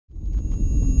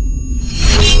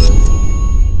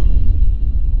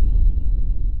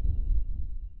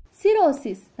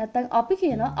cirrhosis නැත්නම් අපි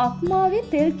කියන අක්මාවේ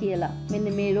තෙල් කියලා. මෙන්න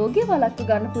මේ රෝගය වළක්ව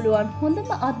ගන්න පුළුවන්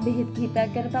හොඳම අත් බෙහෙත්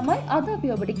කිහිපයක් ගැන තමයි අද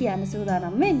අපි ඔබට කියන්න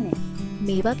සූදානම් වෙන්නේ.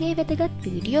 මේ වගේ වැදගත්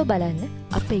වීඩියෝ බලන්න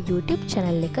අපේ YouTube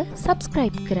channel එක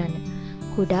subscribe කරන්න.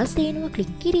 කුඩා සේනුව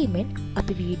ක්ලික් කිරීමෙන්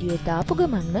අපි වීඩියෝ දාපු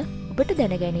ගමන්ම ඔබට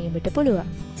දැනගැනීමට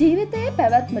පුළුවන්. ජීවිතයේ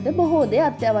පැවැත්මට බොහෝ දේ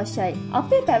අත්‍යවශ්‍යයි.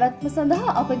 අපේ පැවැත්ම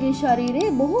සඳහා අපගේ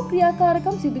ශරීරයේ බොහෝ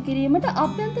ක්‍රියාකාරකම් සිදු කිරීමට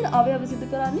අභ්‍යන්තර අවයව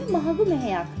සිදු කරන්නේ මහඟු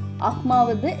මෙහෙයක්.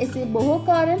 අක්මාවද එසේ බොහෝ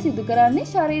කාර්යයන් සිදු කරන්නේ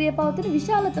ශරීරයේ පවතින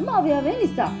විශාලතම අවයවය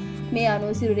නිසා. මේ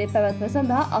අනුව සිරුරේ පැවැත්ම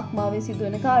සඳහා අක්මාවෙන්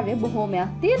සිදුවන කාර්ය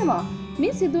බොහෝමයක් තියෙනවා.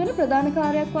 මේ සිදුවන ප්‍රධාන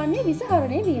කාර්යයක් වන්නේ විස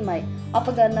හරණය වීමයි.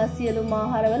 අප ගන්නා සියලුම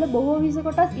ආහාරවල බොහෝ විස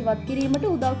කොටස් ඉවත් කිරීමට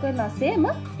උදව් කරන සේම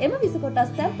එම විස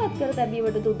කොටස් තැන්පත් කර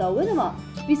තැබීමටද උදව් වෙනවා.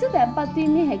 විස තැන්පත්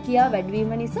වීමේ හැකියාව වැඩි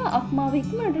වීම නිසා අක්මාව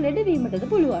ඉක්මනට ලෙඩ වීමටද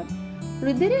පුළුවන්.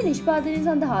 රුධිරය නිෂ්පාදනය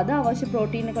සඳහාද අවශ්‍ය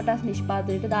ප්‍රෝටීන කොටස්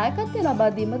නිෂ්පාදනයට දායකත්වය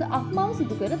ලබා දීමද අක්මාව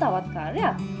සිදු කරන තවත්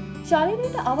කාර්යයක්.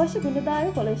 ශරීරයට අවශ්‍ය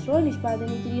ගුණදායක කොලෙස්ටරෝල්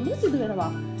නිෂ්පාදනය කිරීමද සිදු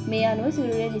වෙනවා. මේ අනුව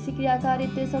සිරුරේ නිසි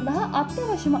ක්‍රියාකාරීත්වය සඳහා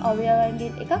අත්‍යවශ්‍යම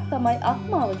අවයවයන්ගෙන් එකක් තමයි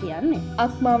අක්මාව කියන්නේ.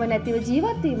 අක්මාව නැතිව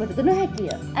ජීවත් වීමටද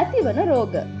නොහැකිය. ඇතිවන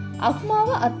රෝග.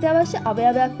 අක්මාව අත්‍යවශ්‍ය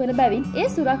අවයවයක් වන බැවින් ඒ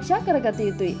සුරක්ෂා කරගත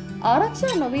යුතුයි.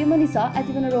 ආරක්ෂා නොවීම නිසා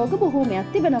ඇතිවන රෝග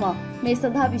බොහෝමයක් තිබෙනවා. මේ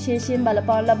සඳහා විශේෂයෙන්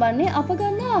බලපාන ලබන්නේ අප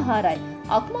ගන්නා ආහාරයි.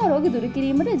 අක්මා රෝග දුරු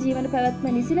කිරීමට ජීවන පැවැත්ම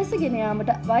නිසි ලෙස ගෙන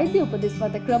යාමට වෛද්‍ය උපදෙස්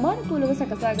මත ක්‍රමානුකූලව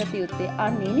සකසා ගත යුත්තේ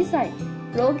අන්නේ නිසයි.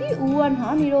 රෝගී වූවන්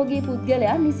හා නිරෝගී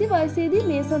පුද්ගලයා නිසි වයසේදී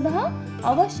මේ සඳහා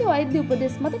අවශ්‍ය වෛද්‍ය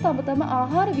උපදෙස් මත තම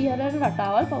ආහාර විහරණ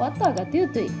රටාවල් පවත්වා ගත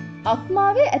යුතුයි.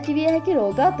 අක්මාවේ ඇතිවිය හැකි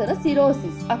රෝග අතර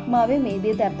සිරෝසිස්, අක්මාවේ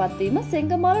මේදේ තැන්පත් වීම,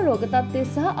 සෙංගමාල රෝග තත්ත්වය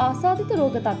සහ ආසාදිත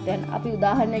රෝග තත්ත්වයන් අපි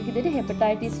උදාහරණයක් විදිහට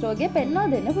හෙපටයිටිස් රෝගය පෙන්වා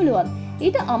දෙන්න පුළුවන්.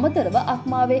 ඊට අමතරව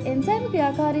අක්මාවේ එන්සයිම්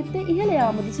ක්‍රියාකාරීත්වය ඉහළ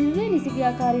යාමද සිරුරේ නිසි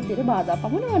ක්‍රියාකාරීත්වයට බාධා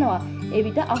පමුණවනවා.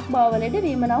 එවිට අක්මාව ලෙඩ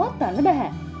වීම නවත්තන්න බෑ.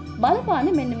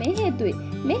 බලපාන්නේ මෙන්න මේ හේතුයි.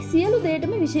 මේ සියලු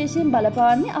දේටම විශේෂයෙන්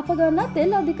බලපාන්නේ අප ගන්නා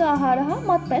තෙල් අධික ආහාර හා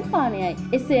මත්පැන් පානයයි.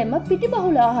 එසේම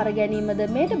පිටිබහුල ආහාර ගැනීමද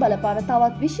මේට බලපාන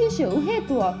තවත් විශේෂ වූ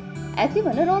හේතුවක්.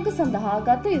 ඇතිවන රෝග සඳහා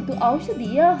ගත යුතු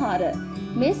ඖෂධීය ආහාර.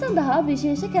 මේ සඳහා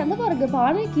විශේෂ කැඳ වර්ග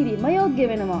පානය කිරීම යෝග්‍ය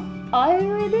වෙනවා.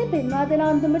 ආයුර්වේදයේ පෙන්වා දෙන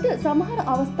අන්දමට සමහර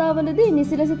අවස්ථාවලදී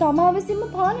නිසි ලෙස තමා විසින්ම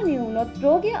පාලනය වුණොත්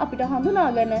රෝගය අපිට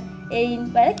හඳුනාගෙන එයින්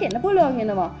වැළකෙන්න පුළුවන්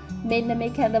වෙනවා. මෙන්න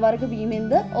මේ කැඳ වර්ග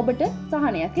වීමෙන්ද ඔබට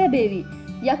සහනයක් ලැබේවි.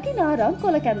 යකිනාරම්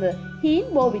කොළ කැඳ, හීන්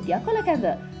බෝවිටියා කොළ කැඳ.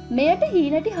 මෙයට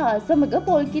හීනටි හාල් සමග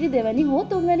පොල් කිරි දෙවැනි හෝ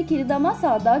තුන්වැනි කිරි දමා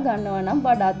සාදා ගන්නවා නම්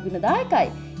වඩාත් ගුණදායකයි.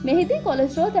 මෙහිදී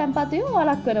කොලෙස්ටරෝල් තැන්පත් වීම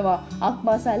වළක්වනවා.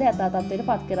 අක්මා සැලේ යථා තත්ත්වයට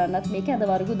පත් කරන්නත් මේ කැඳ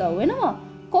වර්ග උදව් වෙනවා.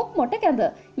 කොක් මොට කැඳ.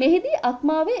 මෙහිදී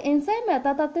අක්මාවේ එන්සයිම්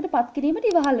යථා තත්ත්වයට පත් කිරීමට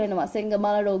ඉවහල් වෙනවා.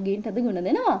 සෙංගමාල රෝගීන්ටද ගුණ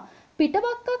දෙනවා.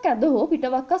 පිටවක්කා කැඳ හෝ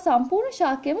පිටවක්කා සම්පූර්ණ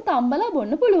ශාකයම තම්බලා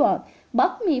බොන්න පුළුවන්.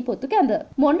 බක් මී පොතු කැඳ.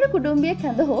 මොණ්ඩ කුඩුම්බිය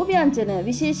කැඳ හෝ ව්‍යංජන.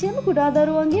 විශේෂයෙන්ම කුඩා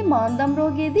දරුවන්ගේ මාන්දම්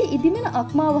රෝගයේදී ඉදිමෙන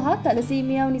අක්මාව හා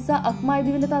තැලසීමියාව නිසා අක්මා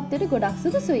ඉදිවෙන තත්ත්වයට ගොඩක්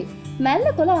සුදුසුයි. මැල්ල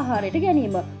කොළ ආහාරයට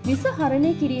ගැනීම. විස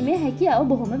හරණය කිරීමේ හැකියාව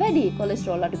බොහොම වැඩි.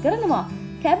 කොලෙස්ටරෝල් අඩු කරනවා.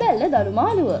 කැබැල්ල දරු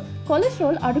මාළුව.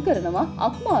 කොලෙස්ටරෝල් අඩු කරනවා.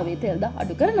 අක්මාවේ තෙල්ද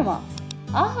අඩු කරනවා.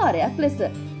 ආහාරයක් ලෙස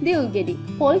දියුල් ගෙඩි.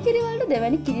 පොල් කිරි වලට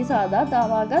දෙවැනි කිරි සාදා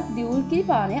දාවාගත් දියුල් කිරි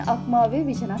පානය අක්මාවේ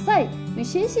විෂ නසයි.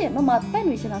 විශේෂයෙන්ම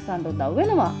මත්පැන් විෂ නසන්න උදව්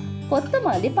වෙනවා.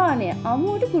 කොත්තමල්ලි පානය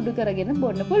අමුවට කුඩු කරගෙන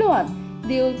බොන්න පුළුවන්.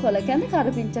 දියුල් කොළ කැඳ,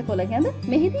 කරපිංච කොළ කැඳ.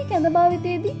 මෙහිදී කැඳ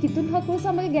භාවිතයේදී කිතුල් හකුරු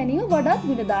සමග ගැනීම වඩාත්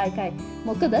ගුණදායකයි.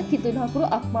 මොකද කිතුල්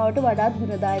හකුරු අක්මාවට වඩාත්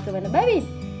ගුණදායක වන බැවින්.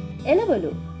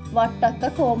 එළවලු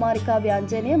වට්ටක්ක කෝමාරිකා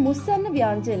ව්‍යංජනය, මුස්සන්න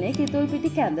ව්‍යංජනය, කිතුල් පිටි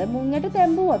කැඳ, මුං ඇට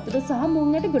තැඹු වතුර සහ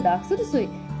මුං ඇට ගොඩාක් සුදුසුයි.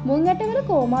 මුං ඇටවල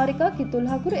කෝමාරිකා කිතුල්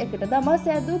හකුරු එකට දමා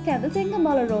සෑදූ කැඳ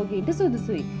සෙංගමාල රෝගීන්ට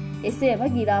සුදුසුයි. එසේම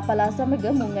ගිරාපලා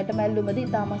සමග මුං ඇට මැල්ලුමද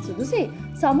ඉතාමත් සුදුසුයි.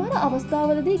 සමහර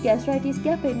අවස්ථාවලදී ગેස්ට්‍රයිටිස්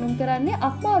කියා පෙන්නුම් කරන්නේ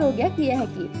අක්මා රෝගයක් විය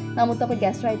හැකියි. නමුත් අප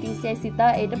ગેස්ට්‍රයිටිස් යයි සිතා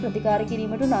ඒට ප්‍රතිකාර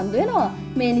කිරීමට උනන්දු වෙනවා.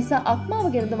 මේ නිසා අක්මාව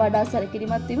ගැනද වඩා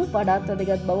සැලකිලිමත් වීම වඩාත්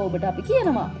වැදගත් බව ඔබට අපි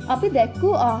කියනවා. අපි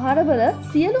දැක්වූ ආහාරවල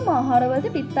සියලුම ආහාරවලට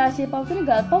පිත්තාශය පවතින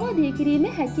ගල් පවා දී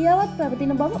කිරීමේ හැකියාවක්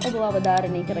පැවතින බව ඔබ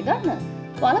අවධාරණය කරගන්න.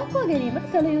 වළක්වා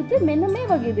ගැනීමට කළ යුත්තේ මෙන්න මේ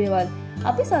වගේ දේවල්.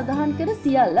 අපි සඳහන් කර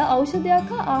සියල්ල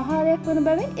ඖෂධයක් හා ආහාරයක් වන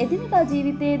බැවින් එදිනදා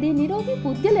ජීවිතයේදී නිරෝගී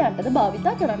පුද්ගලයන්ටද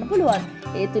භාවිතා කරන්න පුළුවන්.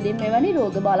 ඒ තුළින් මෙවැනි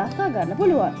රෝග වළක්වා ගන්න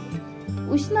පුළුවන්.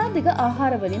 උෂ්ණාධික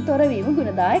ආහාර වලින් තොරවීම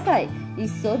ගුණදායකයි.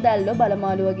 ඉස්සෝ, දැල්ලෝ,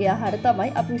 බලමාළු වගේ ආහාර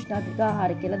තමයි අපි උෂ්ණාධික ආහාර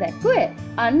කියලා දැක්කුවේ.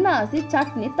 අන්නාසි,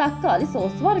 චට්නි, තක්කාලි,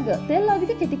 සෝස් වර්ග, තෙල්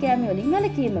අධික කෙටි කෑම වලින්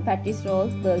වැළකීම, පැටිස්,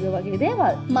 රෝල්ස්, බර්ගර් වගේ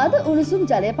දේවල්. මද උණුසුම්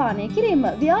ජලය පානය කිරීම,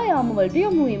 ව්‍යායාම වලට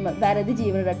යොමු වීම, වැරදි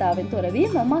ජීවන රටාවෙන්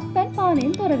තොරවීම, මත්පැන්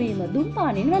පානයෙන් තොරවීම, දුම්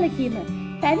පානයෙන් වැළකීම.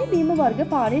 පැණි බීම වර්ග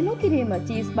පානය නොකිරීම,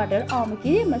 චීස් බටර් ආම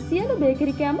කිරීම, සියලු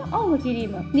බේකරි කෑම අවම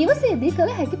කිරීම. නිවසේදී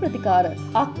කළ හැකි ප්‍රතිකාර.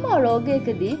 අක්මා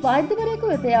රෝගයකදී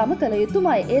වෛද්‍යවරයෙකු වෙත යාම කළ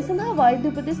යුතුමයි. ඒ සඳහා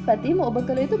වෛද්‍ය උපදෙස් පැතීම ඔබ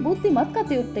කළ යුතු බුද්ධිමත්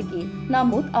කටයුත්තකි.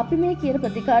 නමුත් අපි මේ කියන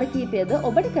ප්‍රතිකාර කීපයද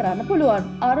ඔබට කරන්න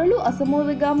පුළුවන්. අරලු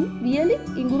අසමෝදගම් වියලි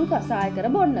ඉඟුරු කසාය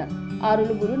කර බොන්න.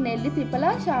 අරලු බුරු නෙල්ලි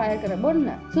ත්‍රිපලාශාය කර බොන්න.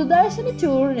 සුදර්ශන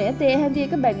චූර්ණය තේ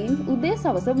හැඳියක බැගින් උදේ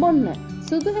සවස බොන්න.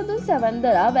 සුදු හැඳුන්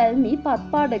සැවන්දරා වැල්මි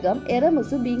පත්පාඩගම්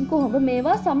එරමුසු බින් කොහොඹ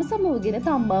මේවා සමසමවගෙන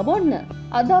තම්බා බොන්න.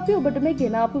 අද අපි ඔබට මේ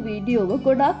ගෙනාපු වීඩියෝව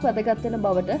ගොඩාක් වැදගත් වෙන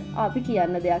බවට අපි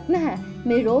කියන්න දෙයක් නැහැ.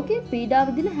 මේ රෝගයෙන් පීඩා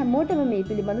විඳින හැමෝටම මේ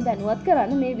පිළිබඳ දැනුවත්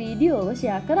කරන්න මේ වීඩියෝව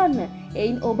ෂෙයා කරන්න.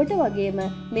 එයින් ඔබට වගේම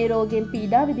මේ රෝගයෙන්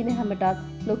පීඩා විඳින හැමටත්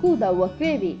ලොකු උදව්වක්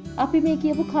වේවි. අපි මේ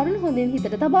කියපු කරුණු හොඳින්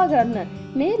හිතට තබා ගන්න.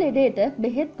 මේ ලෙඩේට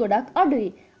බෙහෙත් ගොඩක්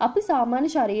අඩුයි. අපි සාමාන්‍ය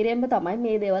ශරීරයෙන්ම තමයි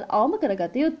මේ දේවල් අවම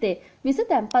කරගත යුත්තේ. විස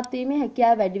තැන්පත් වීමේ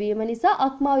හැකියාව වැඩි වීම නිසා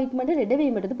අක්මාව ඉක්මනට ලෙඩ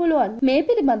වීමටද පුළුවන්. මේ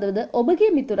පිළිබඳවද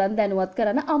ඔබගේ මිතුරන් දැනුවත්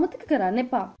කරන්න අමතක කරන්න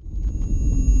එපා.